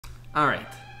All right,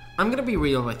 I'm gonna be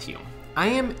real with you. I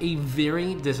am a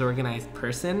very disorganized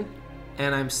person,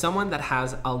 and I'm someone that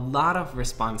has a lot of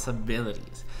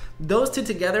responsibilities. Those two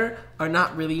together are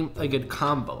not really a good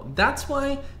combo. That's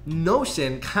why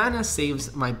Notion kind of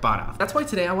saves my butt off. That's why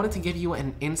today I wanted to give you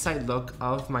an inside look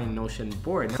of my Notion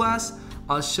board. Plus,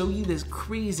 I'll show you this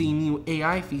crazy new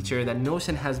AI feature that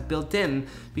Notion has built in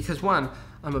because one,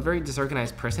 I'm a very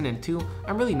disorganized person, and two,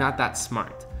 I'm really not that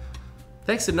smart.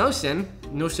 Thanks to Notion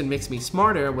makes me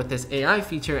smarter with this AI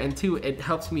feature, and two, it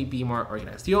helps me be more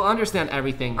organized. You'll understand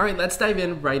everything. All right, let's dive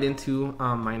in right into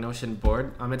my Notion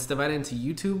board. It's divided into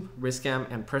YouTube, Riskam,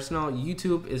 and Personal.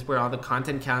 YouTube is where all the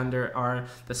content calendar are,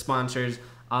 the sponsors,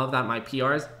 all of that, my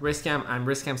PRs. Riskam, I'm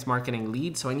Riskam's marketing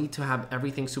lead, so I need to have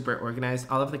everything super organized.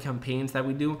 All of the campaigns that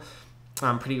we do,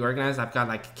 I'm pretty organized. I've got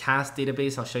like a cast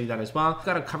database. I'll show you that as well. I've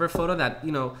got a cover photo that,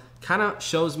 kind of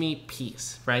shows me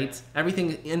peace, right?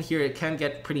 Everything in here, it can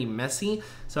get pretty messy.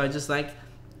 So I just like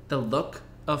the look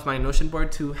of my Notion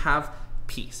board to have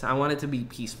peace. I want it to be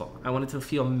peaceful. I want it to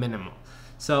feel minimal.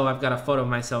 So I've got a photo of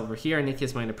myself over here. Nick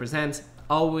is going to present.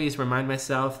 Always remind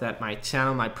myself that my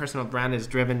channel, my personal brand is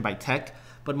driven by tech,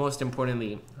 but most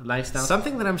importantly, lifestyle.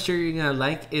 Something that I'm sure you're gonna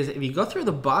like is if you go through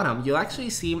the bottom, you'll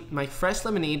actually see my Fresh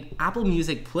Lemonade Apple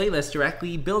Music playlist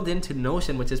directly built into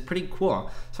Notion, which is pretty cool.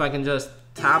 So I can just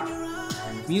tap,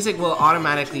 music will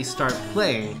automatically start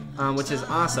playing, which is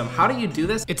awesome. How do you do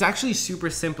this? It's actually super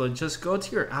simple. Just go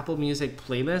to your Apple Music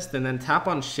playlist and then tap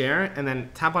on share and then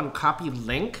tap on copy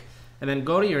link and then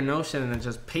go to your Notion and then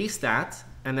just paste that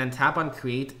and then tap on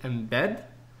create embed.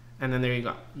 And then there you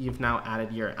go. You've now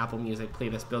added your Apple Music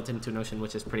playlist built into Notion,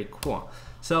 which is pretty cool.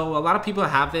 So a lot of people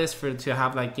have this to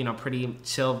have like, pretty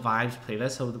chill vibes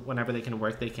playlist. So whenever they can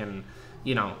work, they can,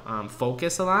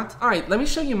 focus a lot. All right, let me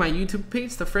show you my YouTube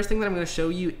page. The first thing that I'm gonna show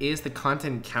you is the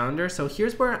content calendar. So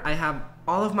here's where I have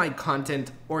all of my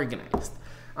content organized.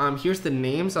 Here's the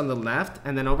names on the left,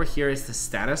 and then over here is the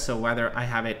status. So whether I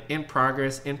have it in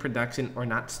progress, in production, or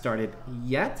not started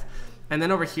yet. And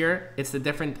then over here, it's the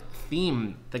different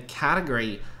theme, the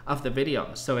category of the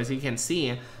video. So as you can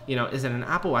see, is it an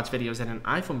Apple Watch video? Is it an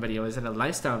iPhone video? Is it a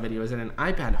lifestyle video? Is it an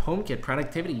iPad, HomeKit,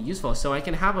 productivity, useful? So I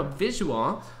can have a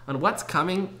visual on what's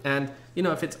coming and,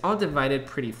 if it's all divided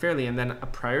pretty fairly, and then a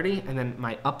priority, and then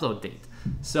my upload date.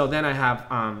 So then I have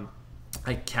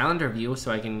a calendar view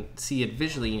so I can see it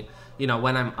visually,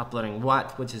 when I'm uploading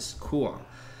what, which is cool.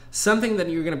 Something that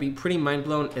you're gonna be pretty mind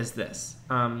blown is this.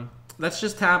 Let's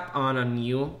just tap on a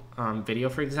new video,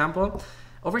 for example.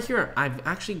 Over here, I've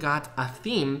actually got a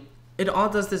theme. It all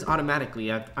does this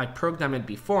automatically. I programmed it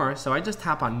before, so I just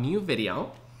tap on new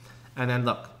video, and then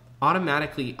look,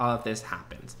 automatically all of this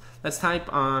happens. Let's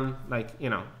type on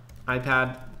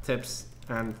iPad tips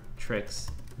and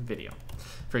tricks video,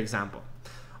 for example.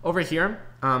 Over here,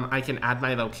 I can add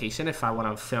my location if I want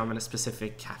to film in a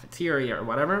specific cafeteria or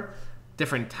whatever,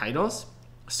 different titles,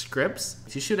 scripts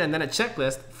to shoot, and then a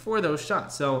checklist for those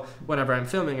shots. So whenever I'm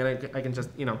filming it, I can just,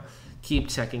 keep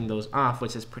checking those off,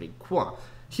 which is pretty cool.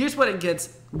 Here's what it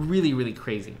gets really, really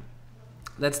crazy.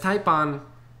 Let's type on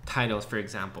titles, for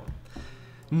example.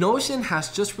 Notion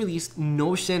has just released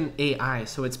Notion AI.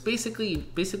 So it's basically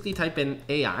type in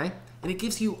AI, and it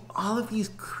gives you all of these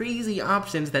crazy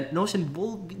options that Notion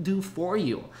will do for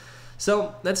you.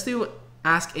 So let's do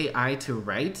ask AI to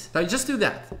write. So I just do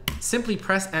that. Simply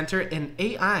press enter, and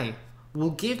AI will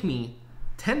give me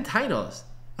 10 titles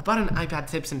about an iPad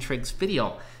tips and tricks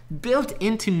video built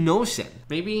into Notion.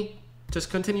 Maybe just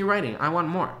continue writing. I want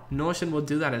more. Notion will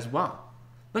do that as well.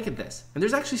 Look at this. And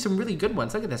there's actually some really good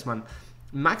ones. Look at this one.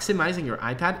 Maximizing your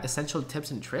iPad, essential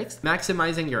tips and tricks.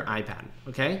 Maximizing your iPad,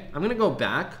 okay? I'm gonna go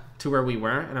back to where we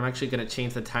were, and I'm actually gonna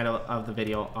change the title of the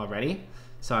video already.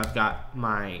 So I've got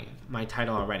my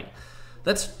title already.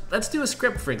 Let's do a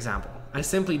script, for example. I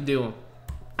simply do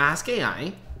ask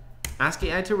AI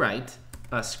to write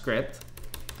a script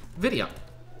video.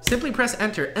 Simply press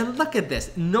enter, and look at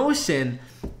this. Notion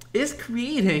is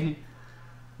creating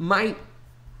my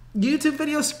YouTube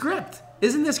video script.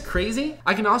 Isn't this crazy?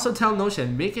 I can also tell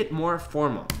Notion, make it more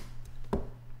formal.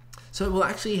 So it will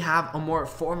actually have a more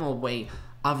formal way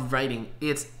of writing.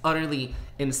 It's utterly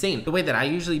insane. The way that I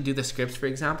usually do the scripts, for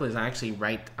example, is I actually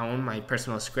write on my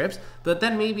personal scripts, but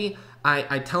then maybe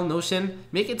I tell Notion,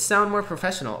 make it sound more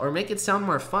professional, or make it sound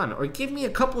more fun, or give me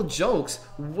a couple jokes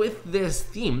with this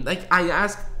theme. Like I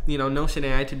ask, Notion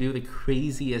AI to do the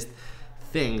craziest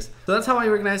things. So that's how I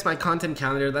organize my content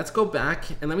calendar. Let's go back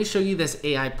and let me show you this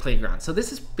AI playground. So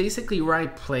this is basically where I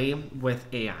play with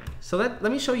AI. So let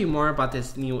me show you more about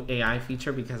this new AI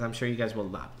feature because I'm sure you guys will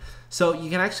love. So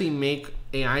you can actually make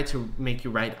AI to make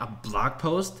you write a blog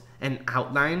post and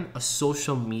outline a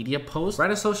social media post.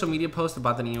 Write a social media post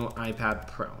about the new iPad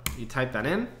Pro. You type that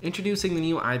in, introducing the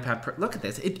new iPad Pro. Look at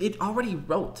this, it already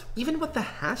wrote. Even with the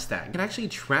hashtag, you can actually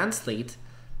translate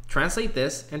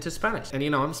this into Spanish. And you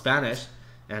know, I'm Spanish,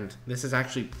 and this is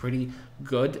actually pretty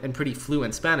good and pretty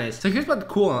fluent Spanish. So here's what's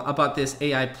cool about this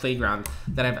AI playground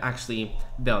that I've actually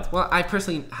built. Well, I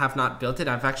personally have not built it.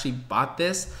 I've actually bought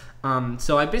this.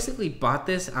 So I basically bought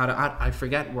this out of, I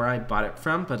forget where I bought it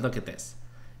from, but look at this.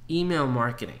 Email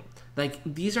marketing. Like,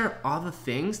 these are all the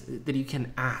things that you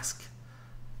can ask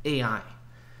AI.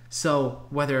 So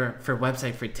whether for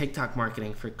website, for TikTok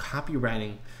marketing, for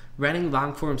copywriting, writing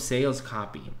long form sales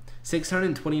copy,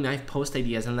 629 post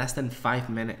ideas in less than 5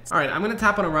 minutes. All right, I'm gonna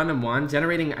tap on a random one,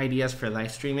 generating ideas for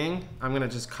live streaming. I'm gonna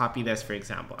just copy this, for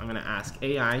example. I'm gonna ask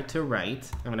AI to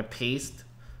write. I'm gonna paste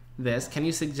this. Can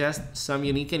you suggest some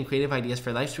unique and creative ideas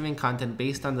for live streaming content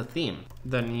based on the theme?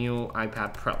 The new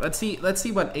iPad Pro. Let's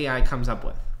see what AI comes up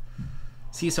with.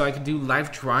 See, so I could do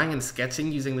live drawing and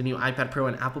sketching using the new iPad Pro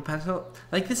and Apple Pencil.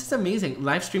 Like, this is amazing.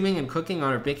 Live streaming and cooking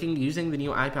or baking using the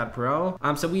new iPad Pro.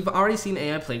 So we've already seen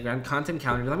AI Playground, content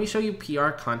calendar. Let me show you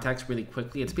PR contacts really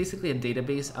quickly. It's basically a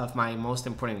database of my most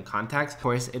important contacts. Of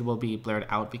course, it will be blurred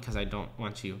out because I don't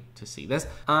want you to see this.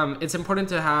 It's important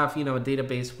to have, you know, a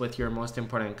database with your most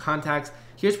important contacts.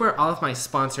 Here's where all of my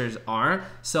sponsors are.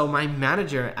 So my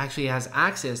manager actually has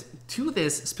access to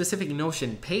this specific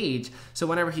Notion page. So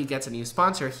whenever he gets a new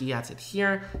sponsor, he adds it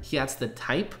here. He adds the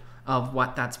type of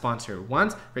what that sponsor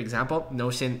wants. For example,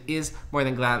 Notion is more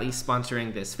than gladly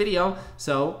sponsoring this video,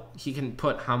 so he can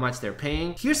put how much they're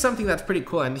paying. Here's something that's pretty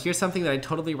cool, and here's something that I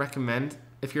totally recommend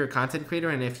if you're a content creator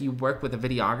and if you work with a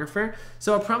videographer.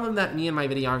 So a problem that me and my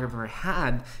videographer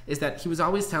had is that he was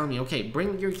always telling me, okay,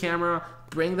 bring your camera,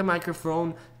 bring the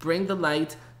microphone, bring the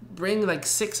light, bring like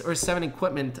 6 or 7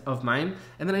 equipment of mine,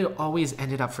 and then I always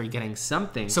ended up forgetting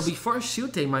something. So before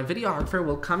shooting, my videographer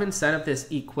will come and set up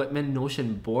this equipment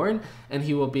Notion board, and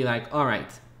he will be like, all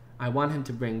right, I want him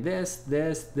to bring this,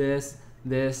 this, this,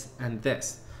 this, and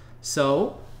this.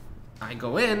 So I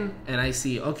go in and I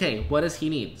see, okay, what does he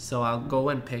need? So I'll go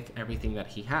and pick everything that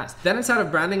he has. Then inside of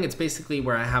branding, it's basically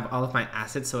where I have all of my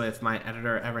assets. So if my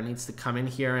editor ever needs to come in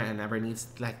here and ever needs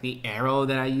like the arrow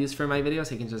that I use for my videos,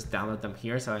 he can just download them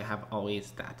here. So I have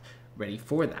always that ready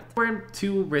for that. We're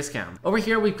to Riskam. Over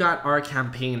here, we've got our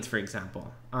campaigns, for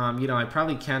example. You know, I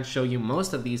probably can't show you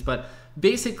most of these, but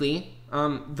basically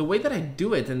the way that I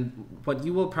do it and what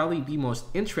you will probably be most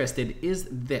interested is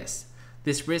this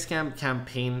Riskam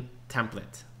campaign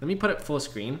template. Let me put it full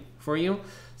screen for you.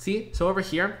 See, so over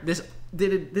here, this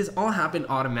all happened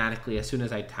automatically as soon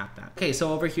as I tap that. Okay,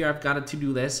 so over here, I've got a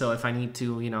to-do list. So if I need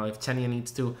to, you know, if Chenia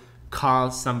needs to call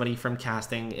somebody from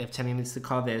casting, if Chenia needs to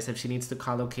call this, if she needs to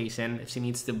call location, if she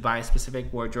needs to buy a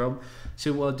specific wardrobe, she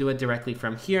will do it directly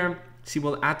from here. She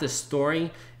will add the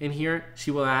story in here.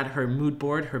 She will add her mood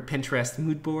board, her Pinterest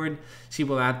mood board. She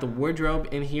will add the wardrobe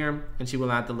in here, and she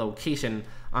will add the location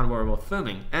on where we're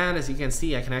filming. And as you can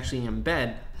see, I can actually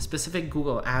embed a specific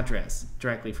Google address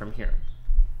directly from here.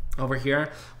 Over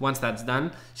here, once that's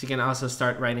done, she can also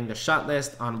start writing the shot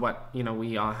list on what, you know,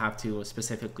 we all have to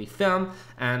specifically film.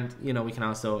 And, you know, we can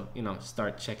also, you know,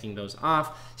 start checking those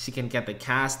off. She can get the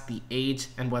cast, the age,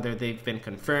 and whether they've been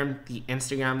confirmed, the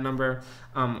Instagram number,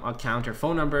 account or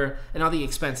phone number, and all the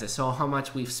expenses. So how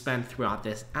much we've spent throughout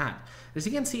this ad. As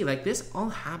you can see, like, this all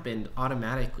happened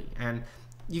automatically. And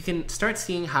you can start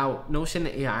seeing how Notion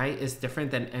AI is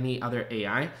different than any other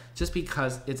AI just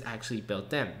because it's actually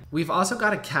built in. We've also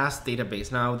got a cast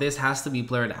database. Now, this has to be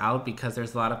blurred out because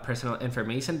there's a lot of personal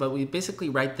information, but we basically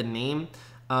write the name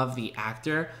of the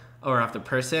actor or of the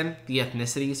person, the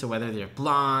ethnicity, so whether they're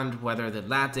blonde, whether they're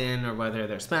Latin, or whether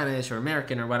they're Spanish or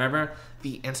American or whatever,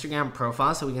 the Instagram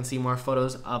profile so we can see more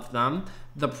photos of them,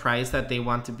 the price that they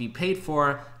want to be paid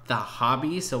for, the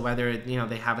hobby, so whether, you know,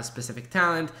 they have a specific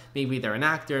talent, maybe they're an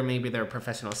actor, maybe they're a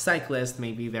professional cyclist,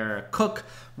 maybe they're a cook,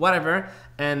 whatever,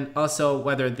 and also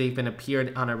whether they've been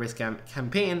appeared on a Riskam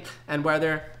campaign and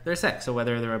whether they're sex, so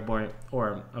whether they're a boy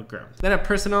or a girl. Then a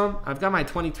personal, I've got my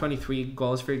 2023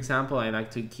 goals, for example. I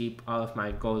like to keep all of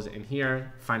my goals in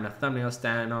here, find a thumbnail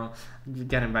channel,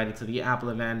 get invited to the Apple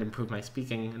event, improve my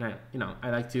speaking, and I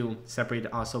like to separate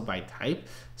it also by type,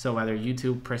 so whether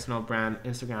YouTube, personal brand,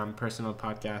 Instagram, personal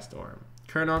podcast, or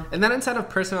kernel. And then inside of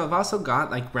personal, I've also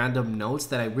got like random notes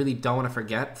that I really don't want to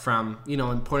forget from, you know,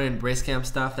 important Riskam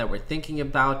stuff that we're thinking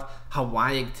about,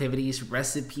 Hawaii activities,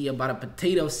 recipe about a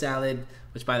potato salad,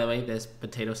 which, by the way, this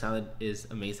potato salad is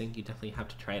amazing. You definitely have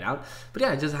to try it out. But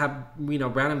yeah, I just have, you know,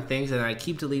 random things and I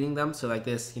keep deleting them. So like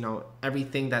this, you know,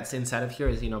 everything that's inside of here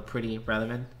is, you know, pretty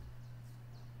relevant.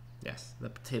 Yes, the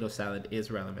potato salad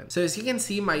is relevant. So as you can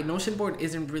see, my Notion board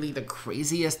isn't really the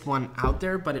craziest one out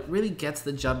there, but it really gets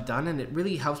the job done and it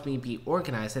really helps me be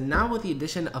organized. And now with the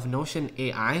addition of Notion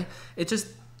AI, it just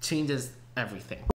changes everything.